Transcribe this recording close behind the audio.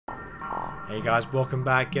Hey guys, welcome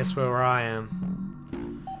back. Guess where I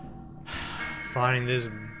am? Finding this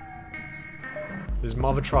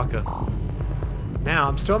mother trucker. Now,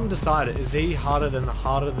 I'm still haven't decided. Is he harder than the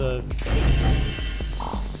heart of the city?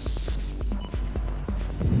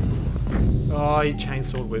 Oh, he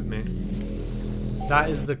chainsawed with me. That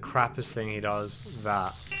is the crappiest thing he does.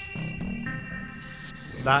 That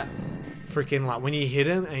freaking, like, when you hit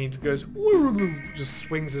him and he goes, just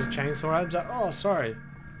swings his chainsaw at him. Like, oh, sorry.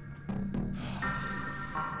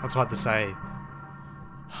 That's hard to say.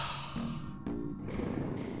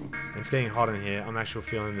 It's getting hot in here. I'm actually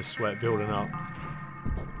feeling the sweat building up.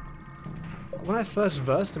 When I first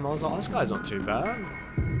versed him, I was like, oh, this guy's not too bad.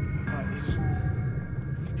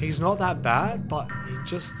 He's not that bad, but he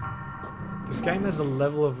just... This game has a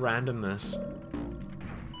level of randomness.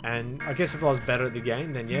 And I guess if I was better at the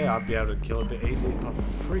game, then yeah, I'd be able to kill it a bit easy. But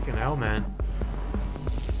freaking hell, man.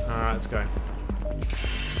 Alright, let's go.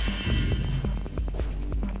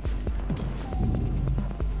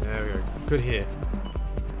 There we go. Good hit.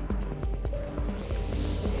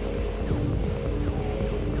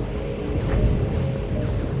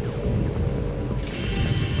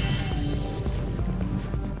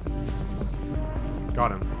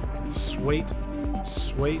 Got him. Sweet.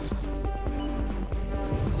 Sweet.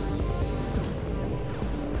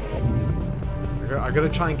 I gotta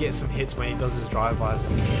try and get some hits when he does his drive-bys.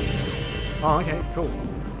 Oh, okay, cool.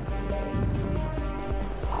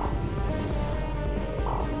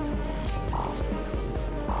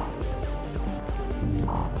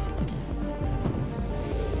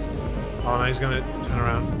 Oh no, he's gonna turn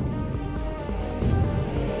around.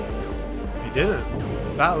 He didn't.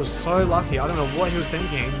 That was so lucky. I don't know what he was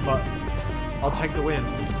thinking, but I'll take the win.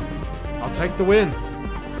 I'll take the win.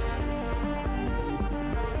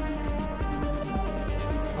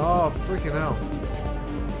 Oh, freaking hell.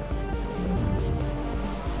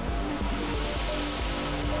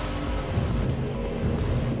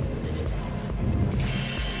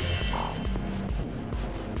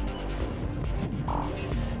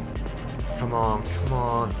 Come on, come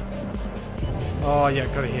on. Oh yeah,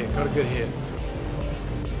 got a hit, got a good hit.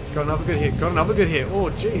 Got another good hit, got another good hit. Oh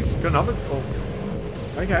jeez, got another, oh.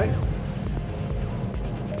 Okay.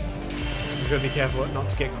 Just gotta be careful not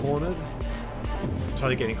to get cornered. I'm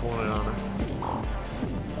totally getting cornered, aren't I?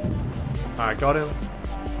 Alright, got him.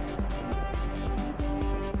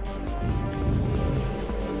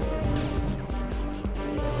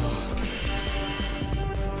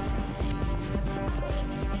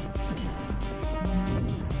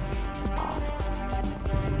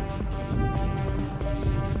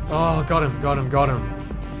 Oh, got him, got him, got him.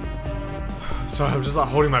 Sorry, I'm just like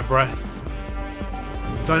holding my breath.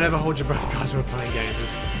 Don't ever hold your breath, guys, when we're playing games.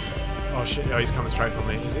 It's... Oh shit, oh, he's coming straight for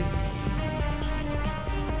me, is he?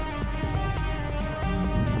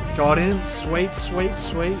 Got him. Sweet, sweet,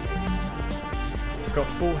 sweet. Got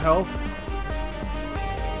full health.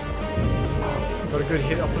 Got a good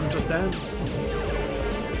hit off him just then.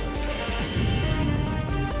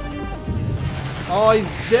 Oh,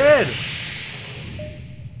 he's dead!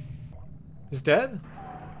 He's dead?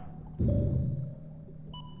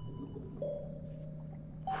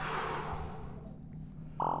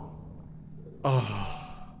 Oh.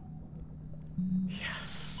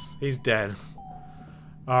 Yes. He's dead.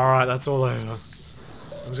 Alright, that's all over. I'm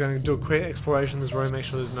just going to do a quick exploration of this room, make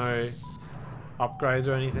sure there's no upgrades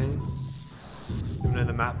or anything. Even though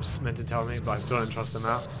the map's meant to tell me, but I still don't trust the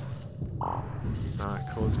map. Alright,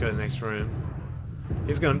 cool. Let's go to the next room.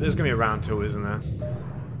 There's going to be a round 2, isn't there?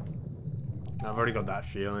 I've already got that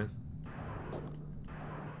feeling.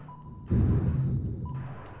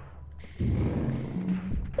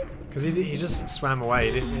 Because he just swam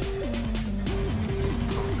away, didn't he?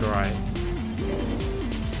 Oh, great.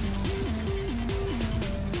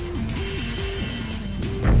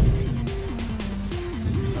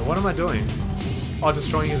 So what am I doing? Oh,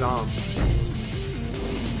 destroying his arm.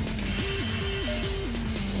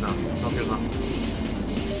 No, not good enough.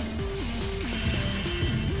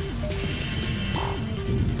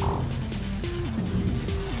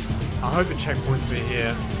 I hope it checkpoints me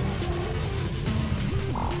here.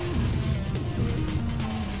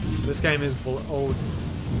 This game is old.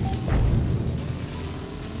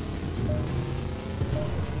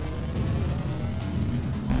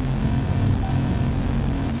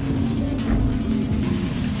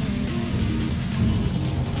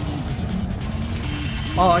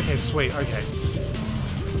 Oh, okay, sweet, okay.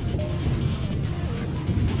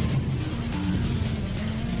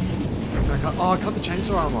 I cut the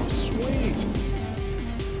chainsaw arm off. Sweet!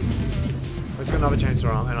 Let's got another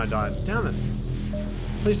chainsaw arm and I died. Damn it.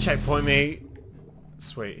 Please checkpoint me.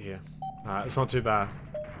 Sweet, here. Alright, it's not too bad.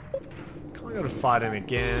 Can't I gotta fight him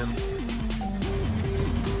again.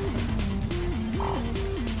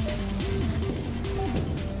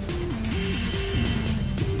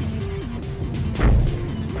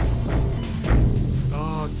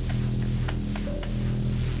 Oh.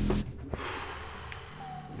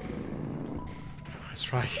 Let's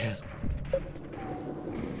try again.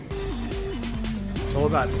 It's all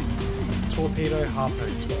about torpedo,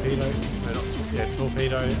 harpoon, torpedo, no not yeah,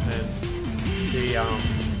 torpedo and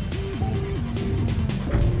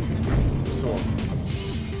the sword.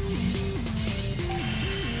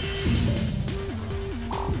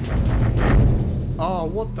 Oh,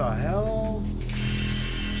 what the hell?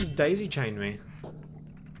 Just daisy chained me.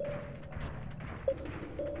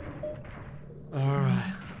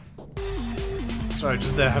 Alright. Sorry,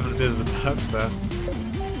 just there having a bit of the burps there.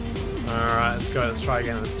 Alright, let's go, let's try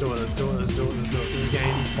again, let's do it, let's do it, let's do it, let's do it. This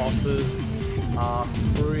game's bosses are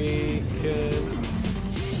freaking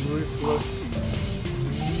ruthless,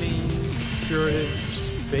 mean-spirited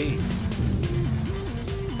beasts.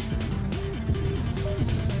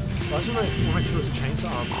 Why when I kill this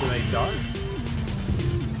chainsaw arm, do they die?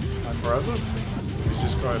 Like forever? Let's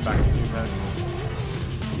just grow it back in your head.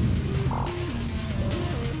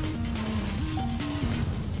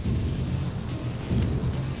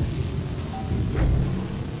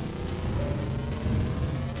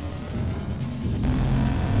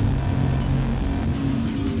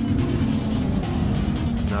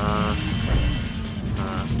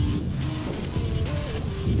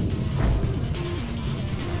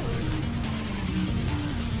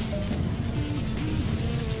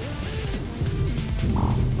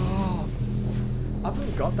 I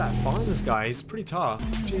haven't got that far in this guy, he's pretty tough.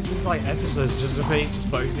 Jeez, there's like episodes just of me just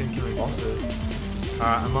focusing on killing bosses.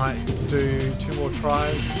 Alright, I might do 2 more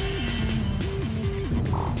tries.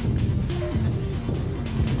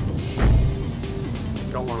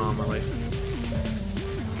 Got one arm at least.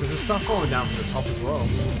 Because there's stuff falling down from the top as well.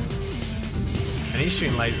 And he's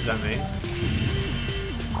shooting lasers at me.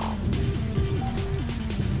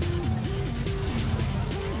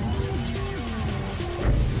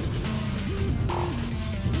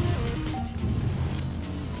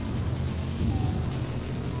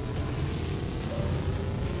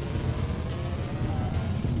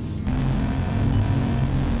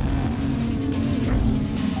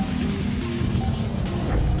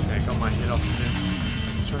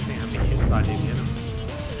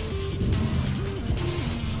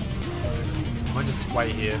 I might just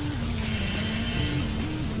wait here.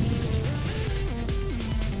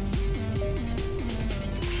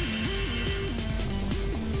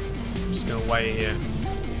 I'm just gonna wait here. I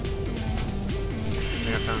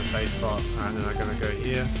think I found a safe spot. Alright, then I'm gonna go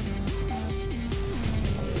here.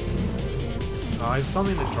 Oh, he's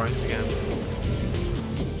summoning the drones again.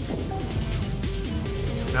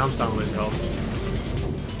 Now I'm starting to lose health.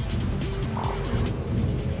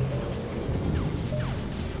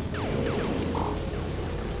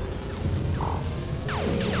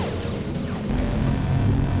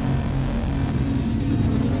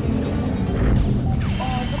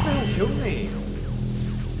 Killed me.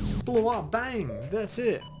 Just blew up, bang, that's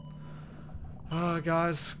it. Alright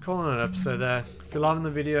guys, calling it an episode there. If you're loving the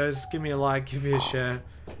videos, give me a like, give me a share.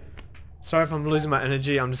 Sorry if I'm losing my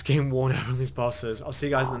energy, I'm just getting worn out on these bosses. I'll see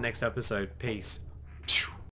you guys in the next episode. Peace.